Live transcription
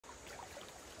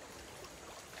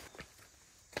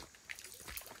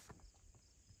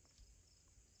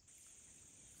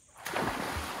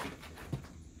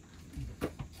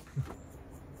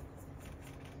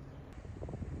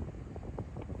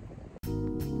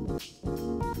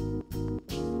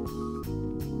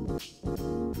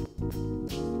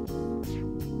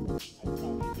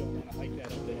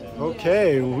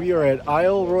Okay, we are at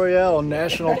Royale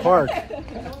National Park.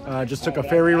 Just took a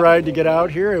ferry ride to get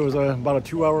out here. It was about a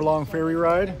 2-hour-long ferry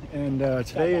ride, and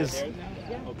today is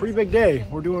a pretty big day.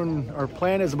 Our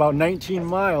plan is about 19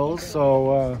 miles,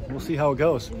 so we'll see how it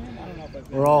goes.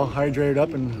 We're all hydrated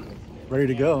up and ready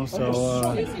to go, so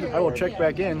I will check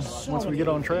back in once we get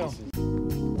on trail.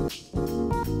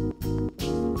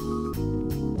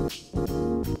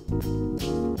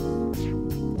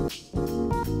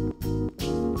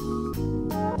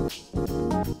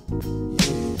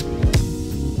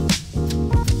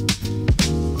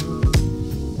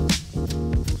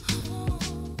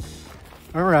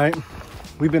 All right,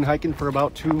 we've been hiking for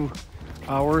about 2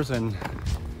 hours and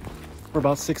we're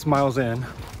about 6 miles in.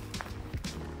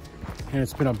 And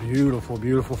it's been a beautiful,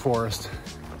 beautiful forest.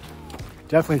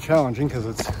 Definitely challenging because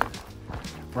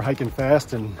we're hiking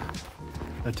fast and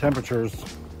the temperature's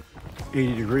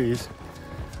 80 degrees,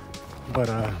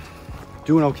 but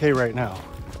doing okay right now.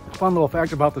 Fun little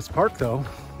fact about this park though,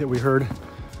 that we heard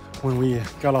when we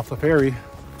got off the ferry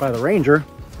by the ranger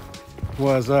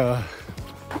was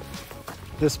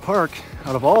this park,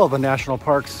 out of all of the national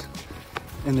parks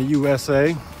in the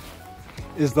USA,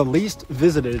 is the least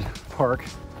visited park,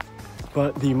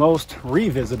 but the most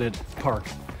revisited park.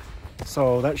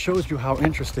 So that shows you how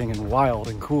interesting and wild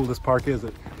and cool this park is,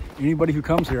 that anybody who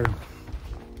comes here,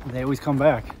 they always come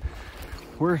back.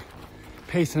 We're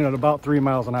pacing at about 3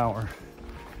 miles an hour.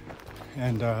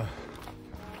 And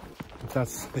if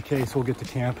that's the case, we'll get to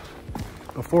camp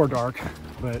before dark,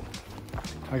 but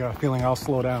I got a feeling I'll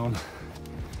slow down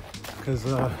because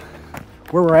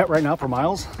where we're at right now for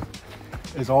miles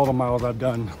is all the miles I've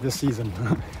done this season.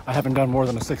 I haven't done more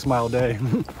than a 6 mile day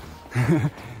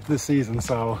this season,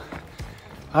 so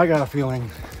I got a feeling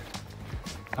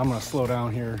I'm gonna slow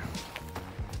down here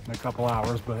in a couple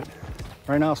hours, but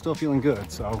right now I'm still feeling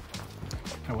good, so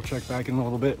I will check back in a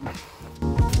little bit.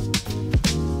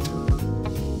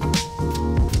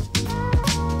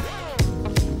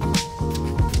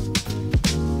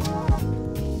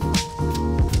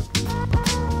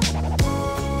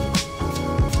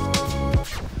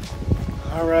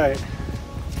 All right,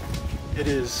 it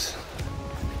is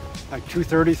like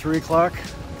 2:30, 3 o'clock.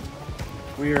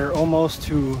 We are almost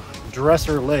to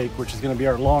Dresser Lake, which is going to be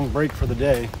our long break for the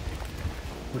day,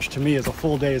 which to me is a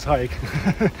full day's hike.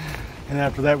 And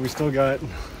after that, we still got,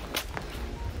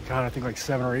 God, I think like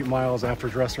 7 or 8 miles after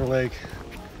Dresser Lake.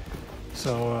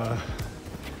 So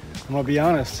I'm gonna be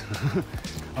honest,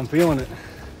 I'm feeling it.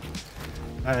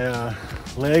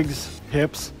 Legs,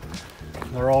 hips,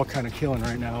 they're all kind of killing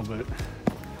right now, but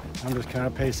I'm just kind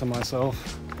of pacing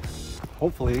myself.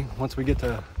 Hopefully, once we get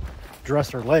to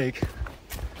Dresser Lake,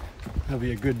 there'll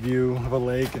be a good view of a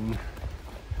lake, and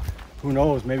who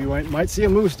knows, maybe we might see a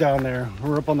moose down there.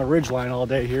 We're up on the ridge line all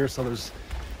day here, so there's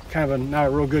kind of not a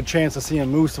real good chance of seeing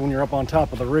moose when you're up on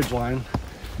top of the ridge line.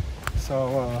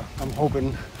 So I'm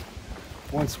hoping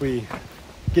once we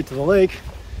get to the lake,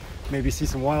 maybe see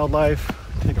some wildlife,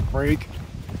 take a break.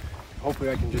 Hopefully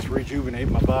I can just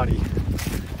rejuvenate my body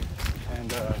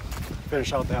and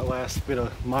finish out that last bit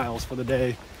of miles for the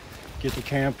day, get to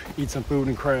camp, eat some food,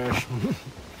 and crash.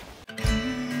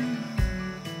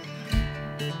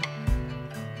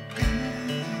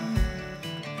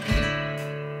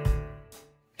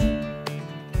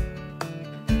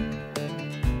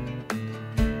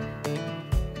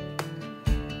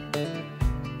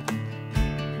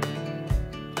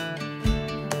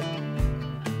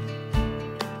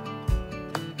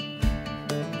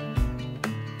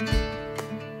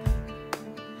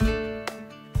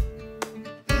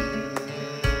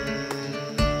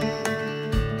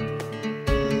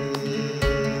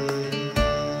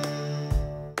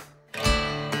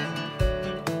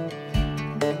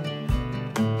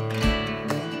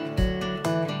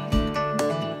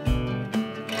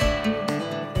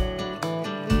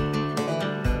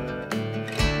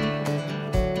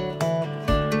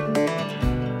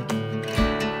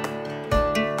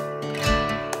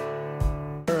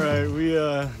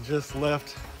 Just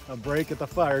left a break at the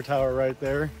fire tower right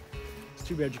there. It's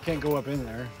too bad you can't go up in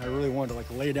there. I really wanted to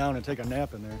like lay down and take a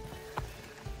nap in there.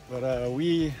 But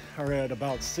we are at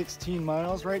about 16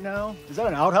 miles right now. Is that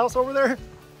an outhouse over there?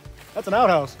 That's an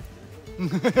outhouse.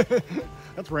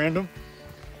 That's random.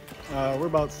 We're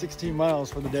about 16 miles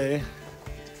for the day,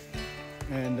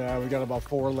 and we got about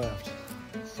 4 left.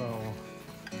 So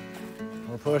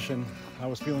we're pushing. I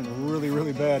was feeling really,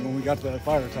 really bad when we got to that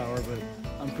fire tower, but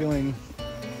I'm feeling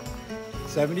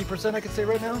 70%, I could say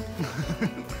right now.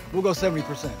 We'll go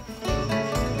 70%.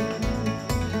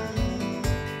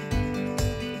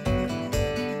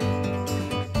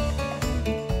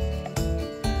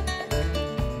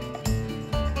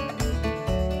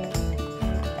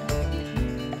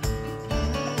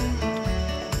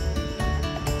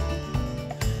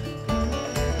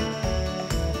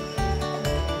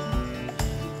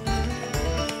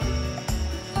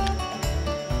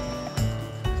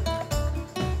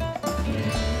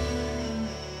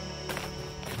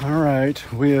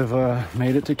 right, we have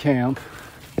made it to camp.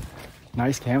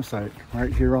 Nice campsite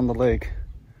right here on the lake.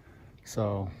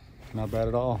 So, not bad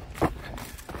at all.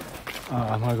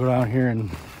 I'm gonna go down here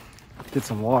and get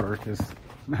some water because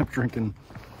I'm drinking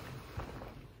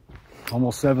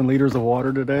almost 7 liters of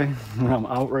water today. I'm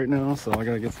out right now, so I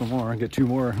gotta get some more. I get 2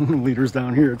 more liters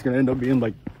down here. It's gonna end up being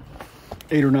like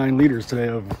 8 or 9 liters today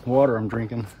of water I'm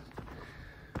drinking.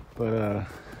 But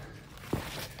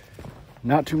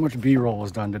not too much B-roll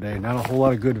was done today. Not a whole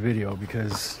lot of good video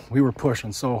because we were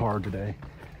pushing so hard today.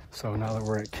 So now that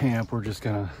we're at camp, we're just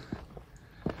gonna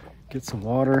get some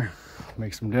water,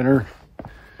 make some dinner,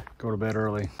 go to bed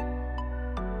early.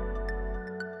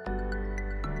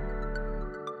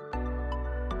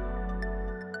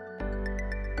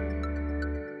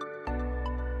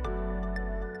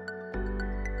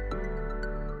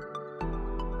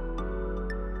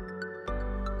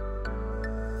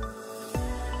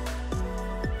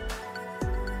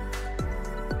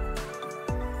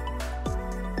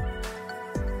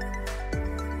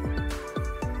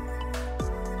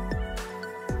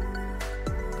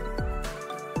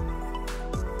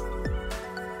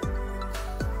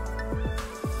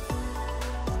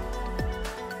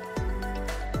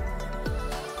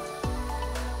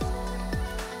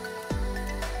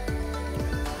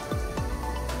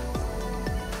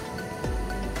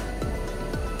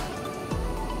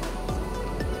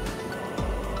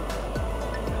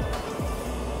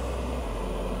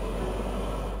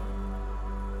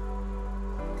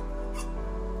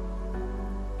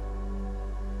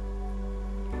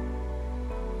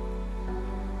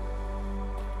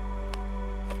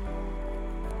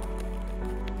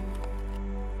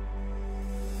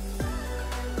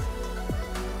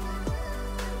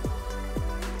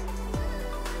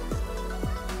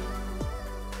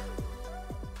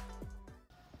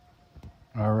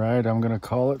 All right, I'm gonna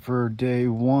call it for day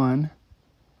 1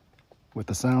 with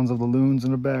the sounds of the loons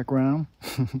in the background.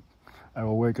 I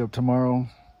will wake up tomorrow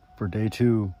for day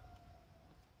 2.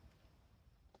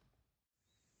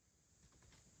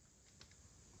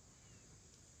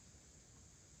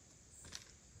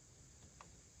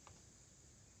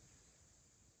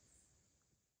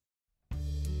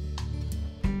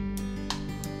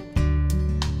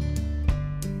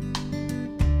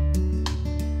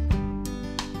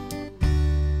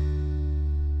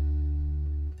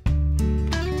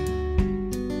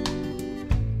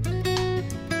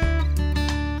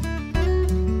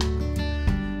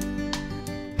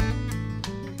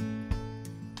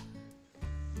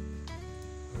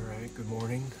 Good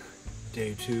morning,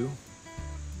 day 2.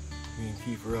 Me and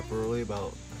Keith were up early, I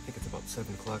think it's about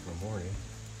 7 o'clock in the morning.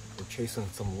 We're chasing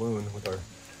some loon with our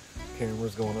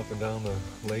cameras going up and down the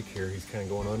lake here. He's kind of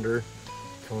going under,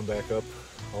 coming back up,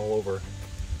 all over.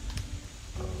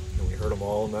 And we heard him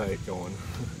all night going.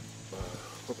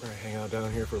 We're gonna hang out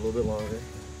down here for a little bit longer.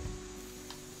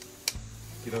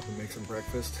 Get up and make some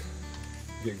breakfast.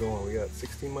 Get going. We got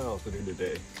 16 miles to do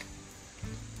today.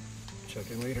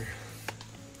 Check in later.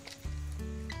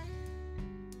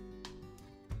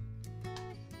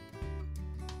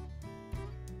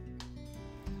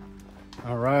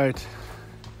 All right,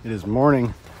 it is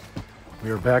morning.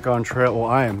 We are back on trail. Well,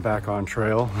 I am back on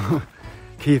trail.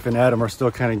 Keith and Adam are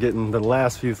still kind of getting the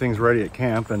last few things ready at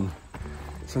camp, and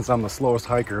since I'm the slowest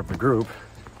hiker of the group,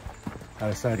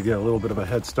 I decided to get a little bit of a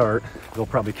head start. They'll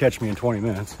probably catch me in 20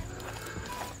 minutes.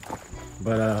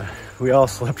 But we all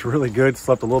slept really good,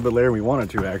 slept a little bit later than we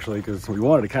wanted to actually, because we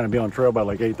wanted to kind of be on trail by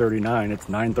like 8:39. It's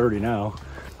 9:30 now.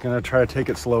 Gonna try to take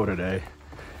it slow today.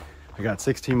 I got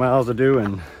 16 miles to do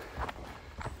and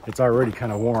it's already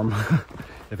kind of warm.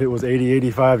 If it was 80,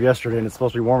 85 yesterday and it's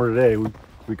supposed to be warmer today,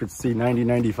 we could see 90,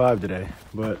 95 today.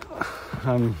 But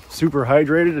I'm super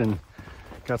hydrated and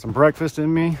got some breakfast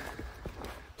in me.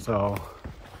 So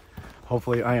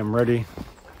hopefully I am ready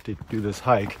to do this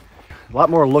hike. A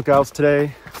lot more lookouts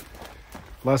today,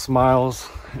 less miles,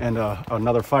 and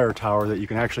another fire tower that you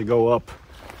can actually go up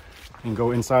and go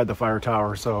inside the fire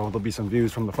tower. So there'll be some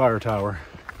views from the fire tower.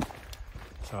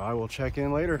 So I will check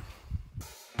in later.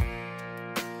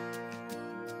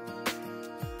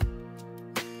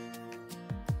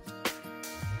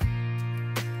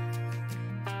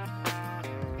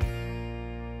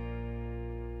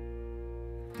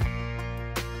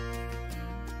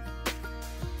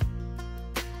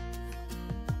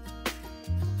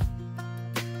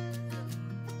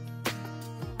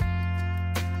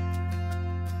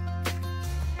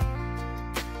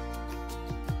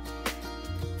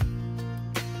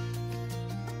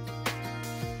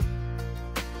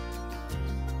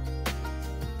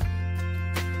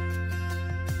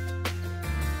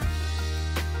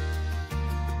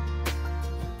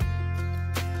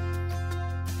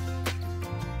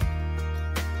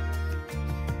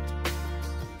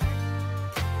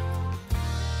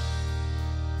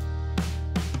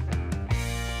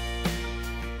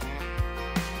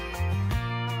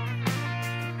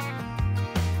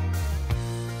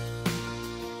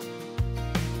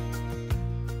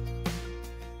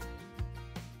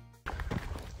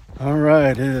 All right,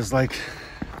 it is like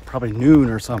probably noon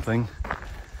or something.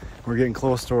 We're getting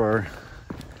close to our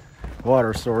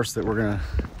water source that we're gonna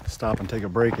stop and take a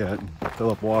break at and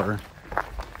fill up water.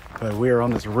 But we are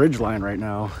on this ridge line right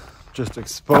now, just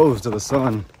exposed to the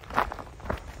sun.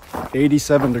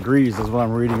 87 degrees is what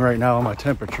I'm reading right now on my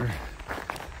temperature.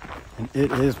 And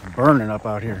it is burning up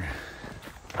out here.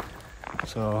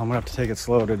 So I'm gonna have to take it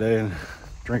slow today and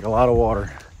drink a lot of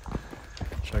water.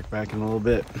 Check back in a little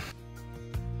bit.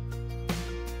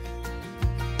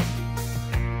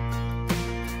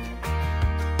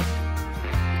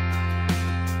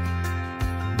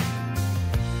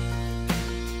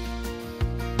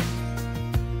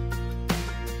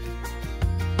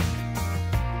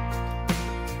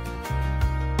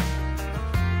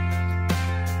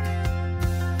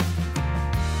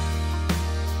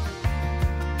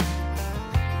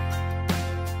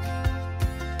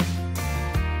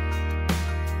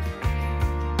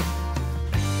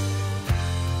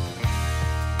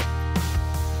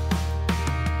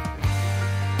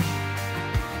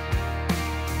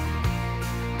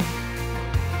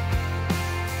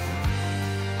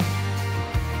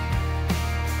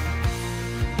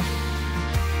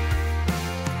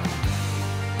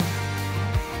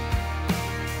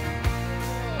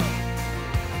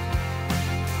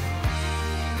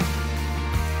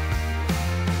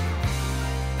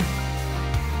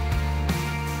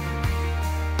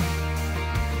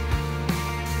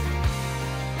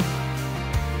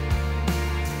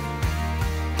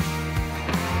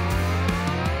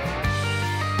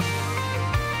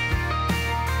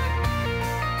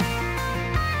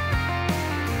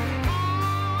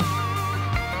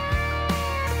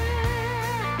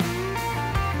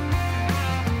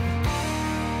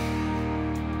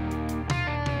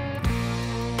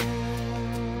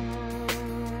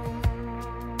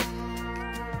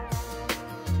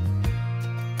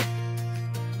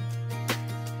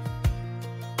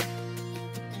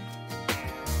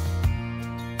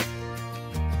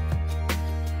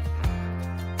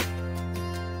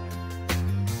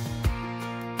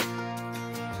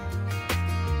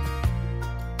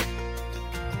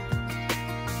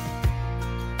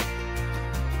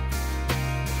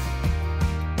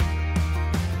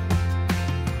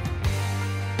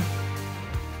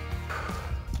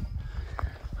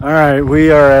 All right,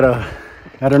 we are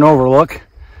at an overlook,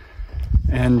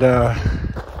 and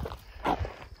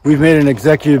we've made an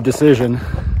executive decision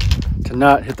to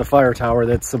not hit the fire tower.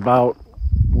 That's about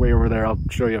way over there. I'll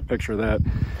show you a picture of that.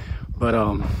 But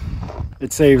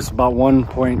it saves about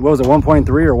 1.3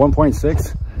 or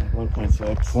 1.6?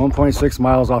 1.6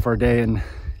 miles off our day, and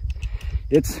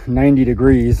it's 90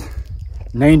 degrees.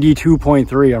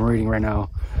 92.3 I'm reading right now.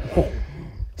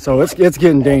 So it's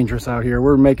getting dangerous out here.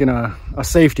 We're making a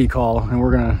safety call, and we're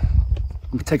gonna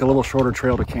take a little shorter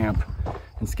trail to camp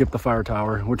and skip the fire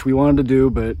tower, which we wanted to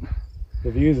do, but the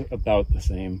view is about the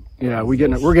same. Yeah, we're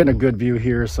getting a good view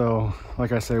here. So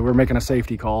like I say, we're making a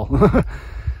safety call.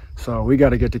 So we got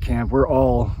to get to camp.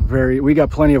 We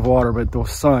got plenty of water, but the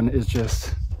sun is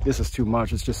this is too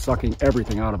much. It's just sucking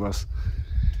everything out of us.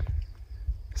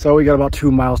 So we got about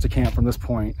 2 miles to camp from this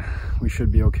point. We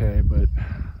should be okay, but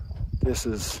this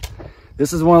is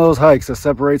one of those hikes that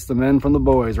separates the men from the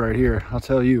boys right here. I'll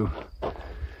tell you.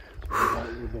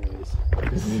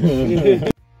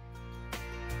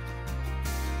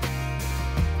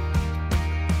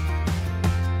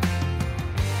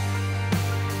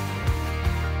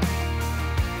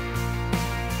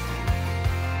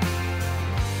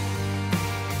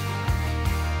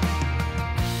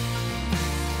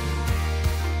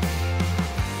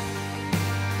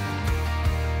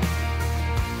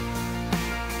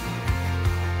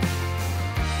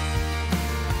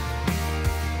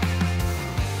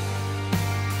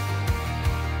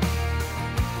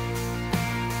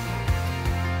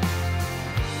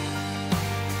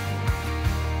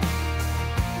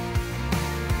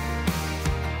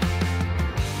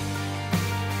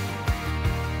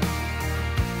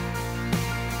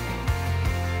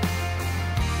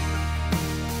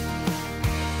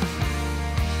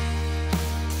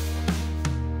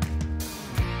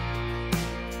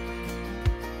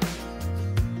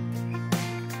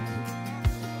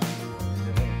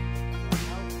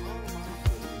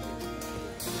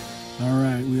 All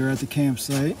right, we are at the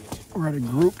campsite. We're at a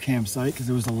group campsite because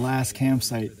it was the last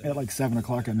campsite at like 7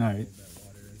 o'clock at night.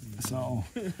 So,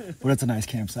 but it's a nice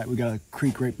campsite. We got a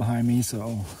creek right behind me,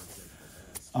 so,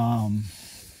 and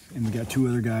we got 2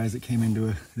 other guys that came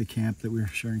into the camp that we were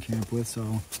sharing camp with,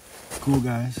 so cool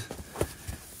guys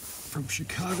from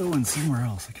Chicago and somewhere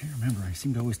else. I can't remember. I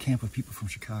seem to always camp with people from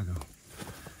Chicago.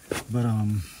 But,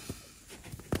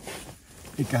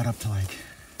 it got up to like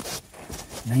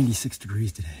 96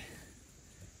 degrees today.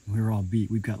 We were all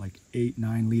beat. We've got like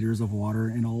 8-9 liters of water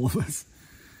in all of us.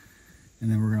 And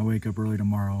then we're gonna wake up early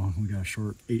tomorrow. We got a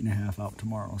short 8.5 out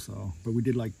tomorrow. So, but we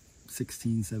did like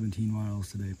 16, 17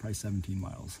 miles today, probably 17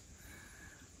 miles.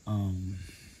 And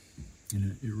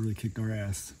it really kicked our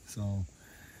ass. So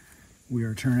we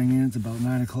are turning in. It's about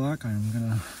 9 o'clock. I'm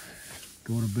gonna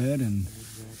go to bed and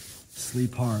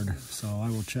sleep hard. So I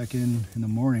will check in the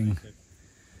morning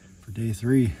for day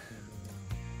 3.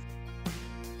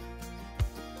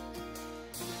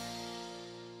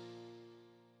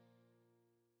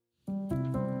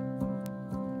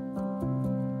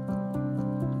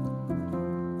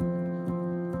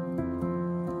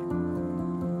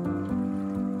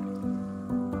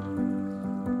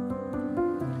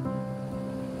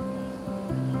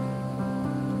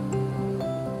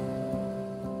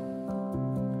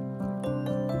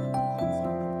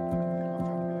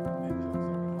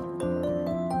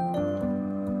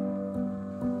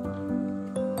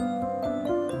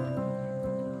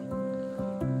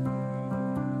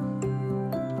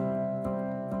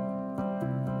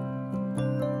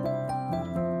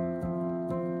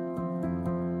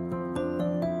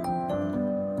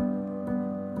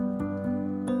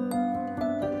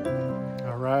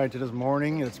 It is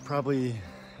morning. It's probably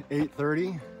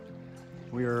 8:30.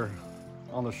 We are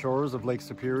on the shores of Lake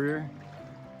Superior.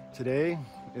 Today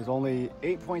is only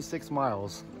 8.6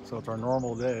 miles, so it's our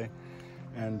normal day,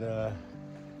 and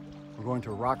we're going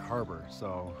to Rock Harbor.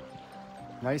 So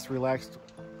nice relaxed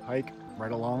hike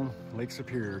right along Lake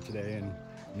Superior today, and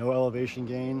no elevation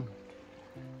gain,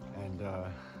 and a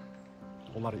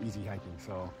whole lot of easy hiking.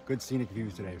 So good scenic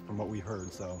views today from what we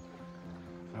heard. So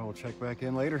I will check back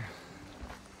in later.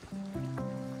 How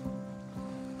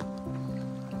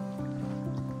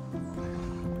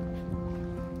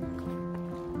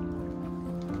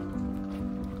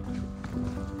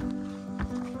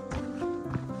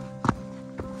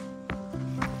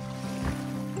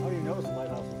do you notice the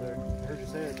lighthouse was there? I heard you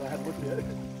say it, so I had to look at it.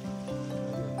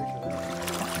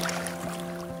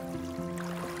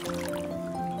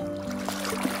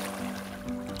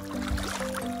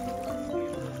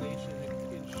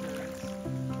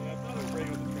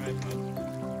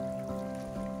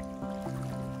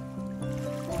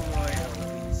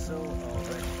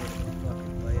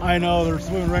 I know, they're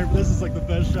swimming right. This is like the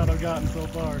best shot I've gotten so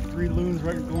far. 3 loons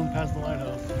right going past the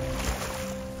lighthouse.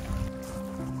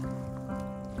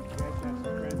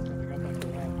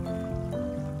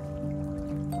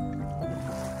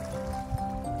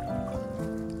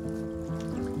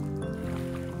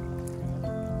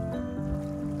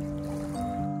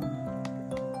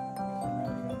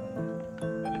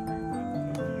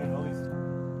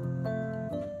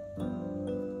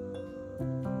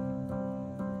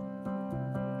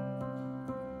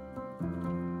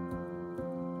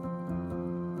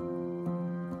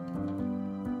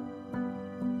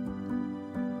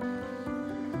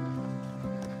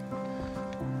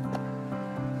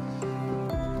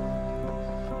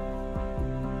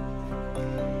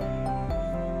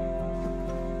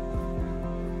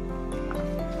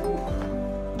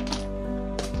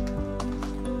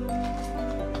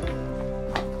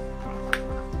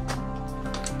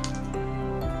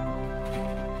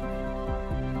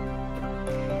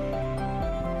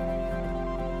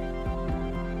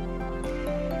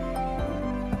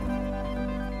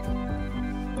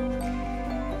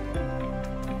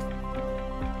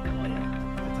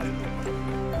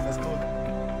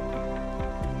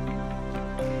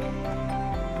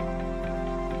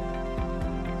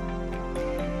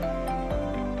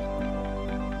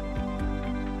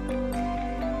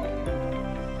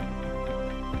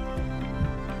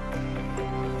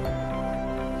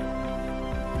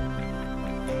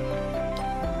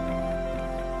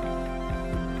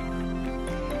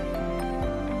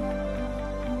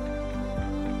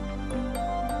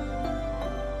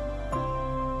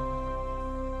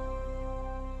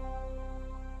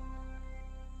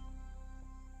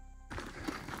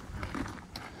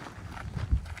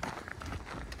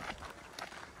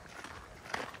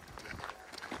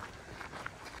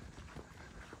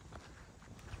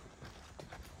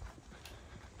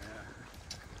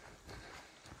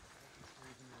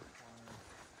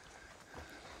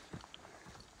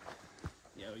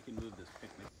 Yeah, we can move this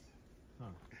picnic.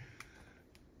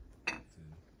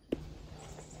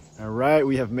 All right,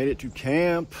 we have made it to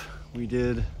camp. We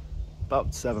did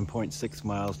about 7.6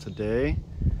 miles today.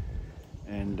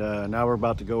 And now we're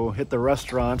about to go hit the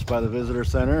restaurant by the visitor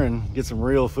center and get some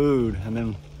real food, and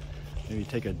then maybe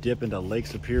take a dip into Lake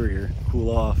Superior,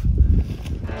 cool off.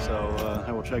 So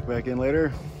I will check back in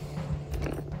later.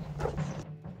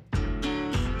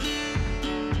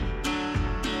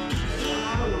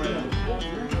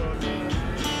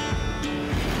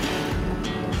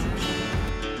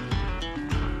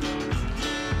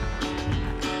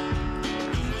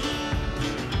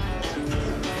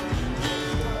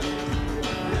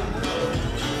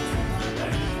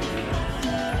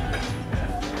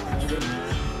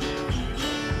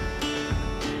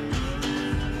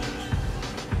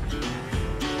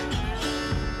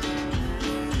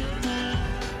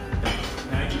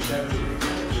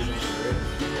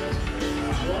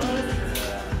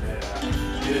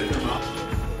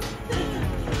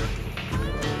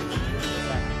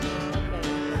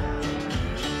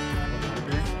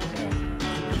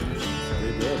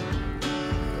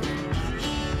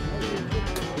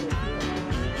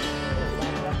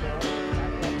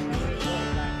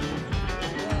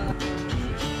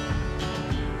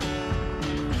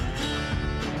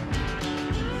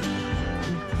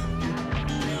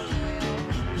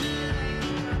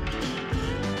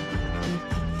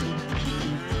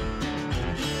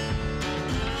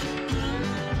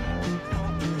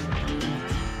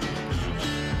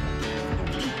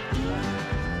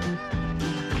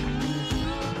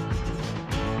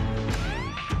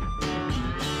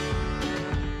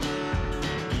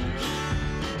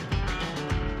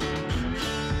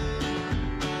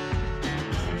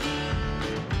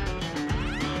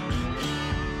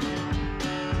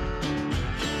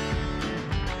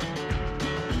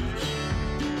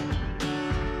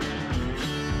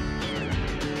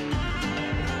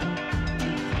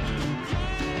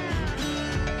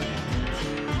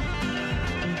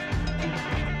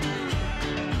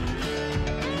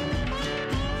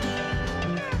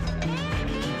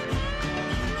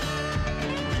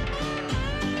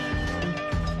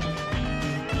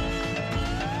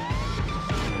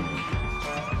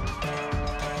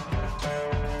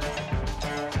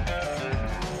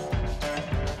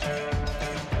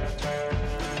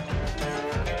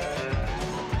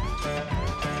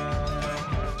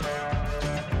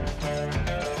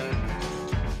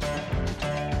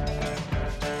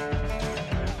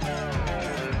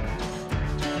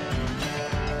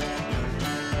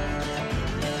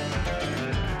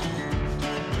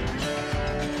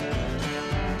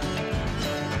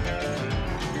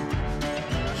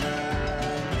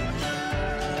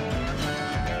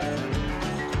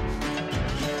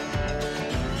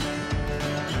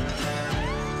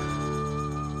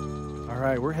 All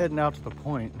right, we're heading out to the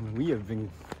point, and we have been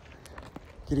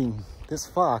getting this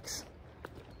fox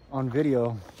on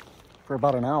video for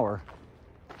about an hour,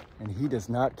 and he does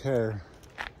not care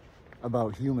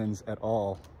about humans at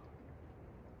all.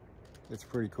 It's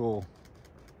pretty cool.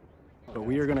 But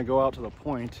we are gonna go out to the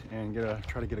point and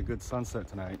try to get a good sunset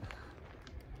tonight.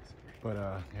 But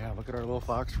yeah, look at our little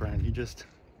fox friend. He just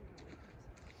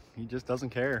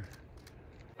doesn't care.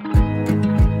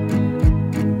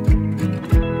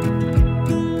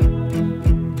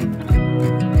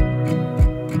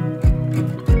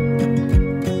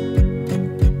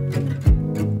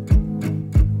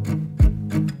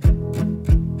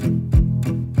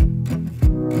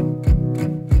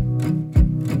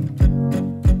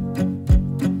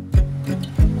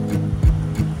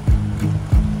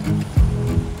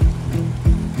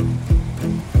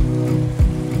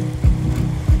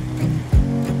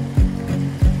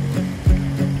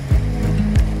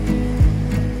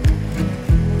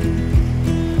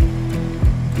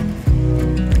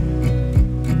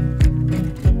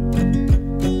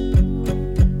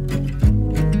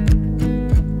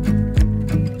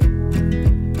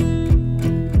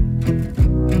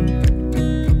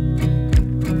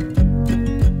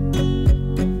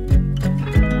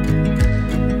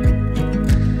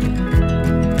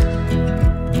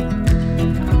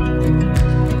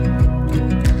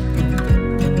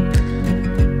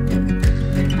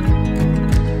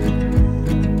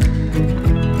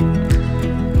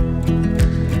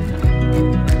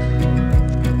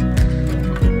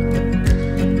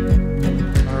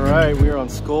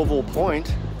 Scoville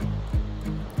Point.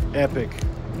 Epic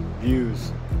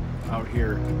views out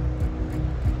here.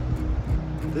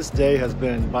 This day has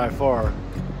been by far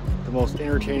the most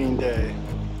entertaining day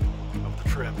of the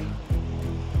trip.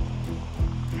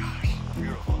 Gosh,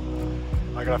 beautiful.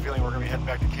 I got a feeling we're gonna be heading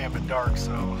back to camp at dark,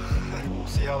 so we'll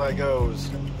see how that goes.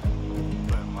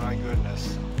 But my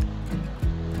goodness,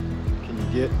 can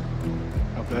you get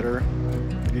a better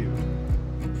view?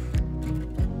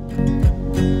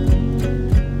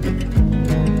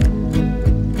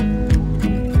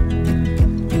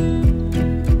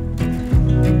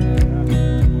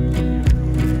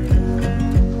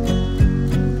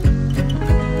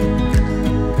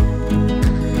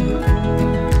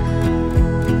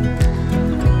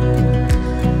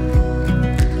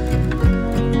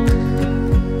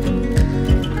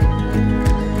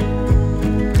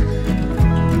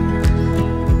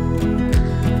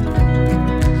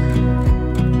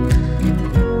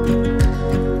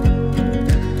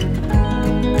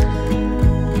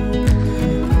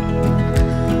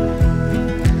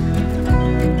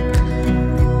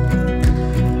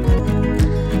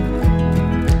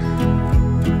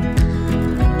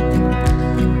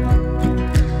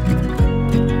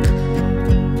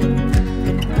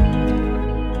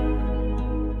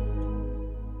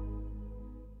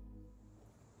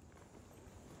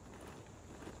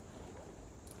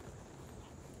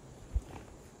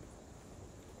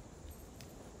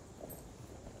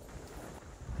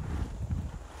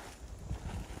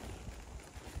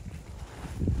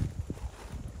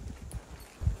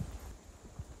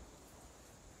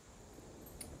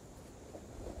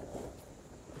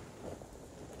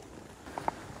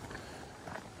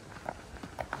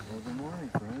 Good morning,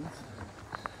 friends.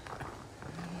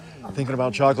 Thinking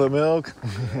about chocolate milk?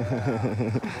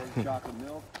 Yeah, chocolate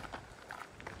milk.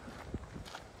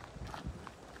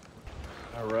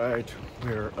 All right,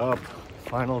 we're up.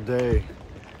 Final day.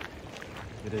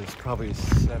 It is probably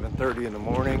 7:30 in the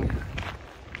morning,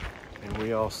 and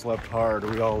we all slept hard.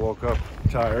 We all woke up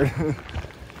tired.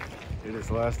 It is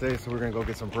the last day, so we're gonna go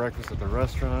get some breakfast at the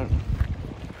restaurant.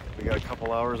 We got a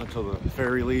couple hours until the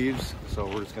ferry leaves, so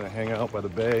we're just gonna hang out by the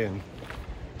bay and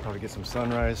probably get some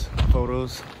sunrise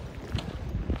photos.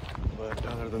 But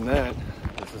other than that,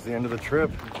 this is the end of the trip.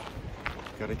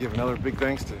 Got to give another big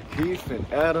thanks to Keith and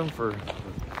Adam for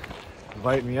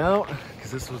inviting me out, because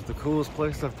this was the coolest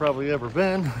place I've probably ever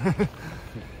been.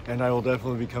 And I will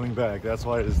definitely be coming back. That's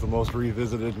why it is the most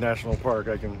revisited national park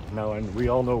I can now, and we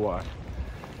all know why.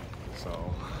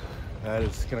 So that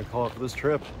is gonna call it for this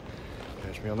trip.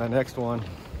 Catch me on that next one.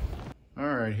 All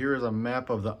right, here is a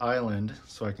map of the island,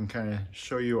 so I can kind of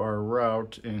show you our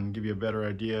route and give you a better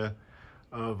idea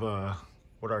of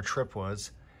what our trip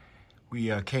was.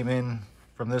 We came in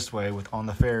from this way on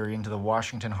the ferry into the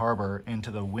Washington Harbor,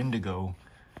 into the Windigo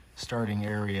starting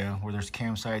area where there's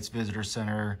campsites, visitor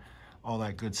center, all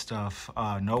that good stuff.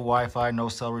 No Wi-Fi, no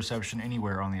cell reception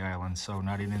anywhere on the island, so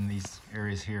not even in these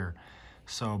areas here.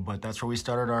 So, but that's where we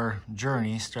started our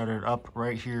journey, started up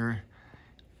right here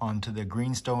onto the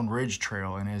Greenstone Ridge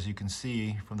Trail. And as you can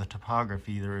see from the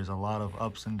topography, there is a lot of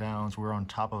ups and downs. We're on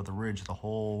top of the ridge the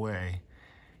whole way.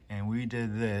 and we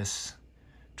did this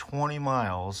 20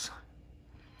 miles.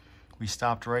 We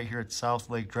stopped right here at South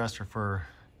Lake Dresser for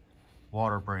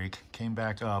water break, came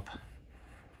back up,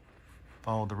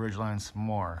 followed the ridgeline some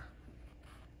more,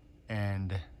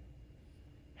 and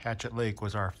Hatchet Lake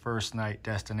was our first night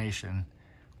destination.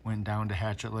 Went down to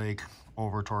Hatchet Lake,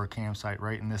 over to our campsite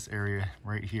right in this area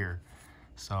right here.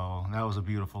 So that was a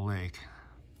beautiful lake.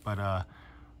 But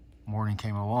morning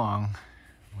came along,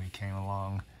 we came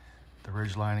along the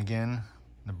ridgeline again,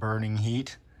 the burning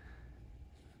heat,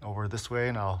 over this way,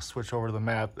 and I'll switch over to the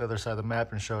map, the other side of the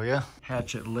map, and show you.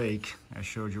 Hatchet Lake, I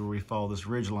showed you where we follow this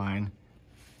ridgeline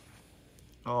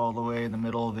all the way in the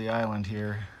middle of the island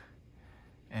here,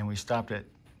 and we stopped at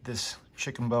this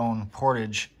chicken bone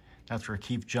portage. That's where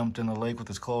Keith jumped in the lake with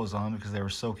his clothes on because they were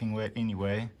soaking wet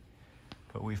anyway.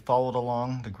 But we followed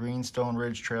along the Greenstone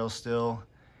Ridge Trail still,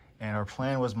 and our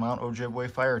plan was Mount Ojibwe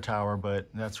Fire Tower, but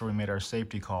that's where we made our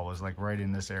safety call, was like right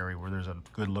in this area where there's a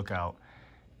good lookout.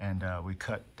 And we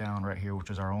cut down right here, which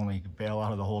was our only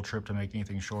bailout of the whole trip to make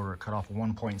anything shorter. It cut off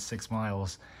 1.6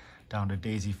 miles down to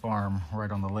Daisy Farm,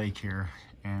 right on the lake here.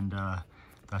 And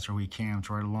that's where we camped,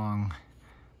 right along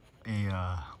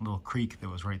a little creek that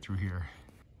was right through here.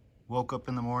 Woke up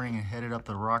in the morning and headed up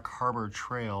the Rock Harbor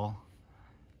Trail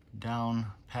down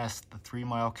past the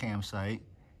 3-mile campsite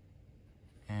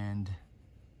and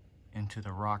into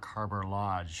the Rock Harbor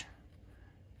Lodge.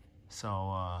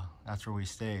 So that's where we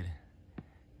stayed.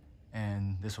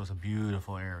 And this was a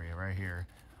beautiful area right here.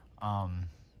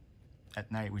 At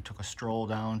night we took a stroll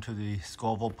down to the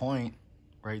Scoville Point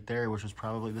right there, which was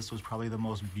probably, this was probably the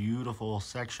most beautiful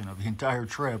section of the entire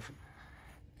trip,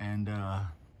 and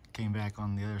came back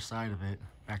on the other side of it,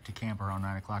 back to camp around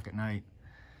 9 o'clock at night.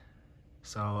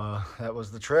 So that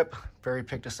was the trip. Ferry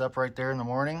picked us up right there in the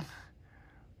morning,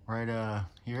 right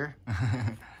here.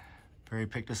 Ferry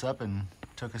picked us up and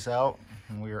took us out,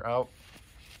 and we were out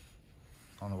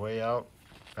on the way out,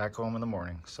 back home in the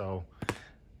morning. So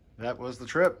that was the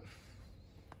trip.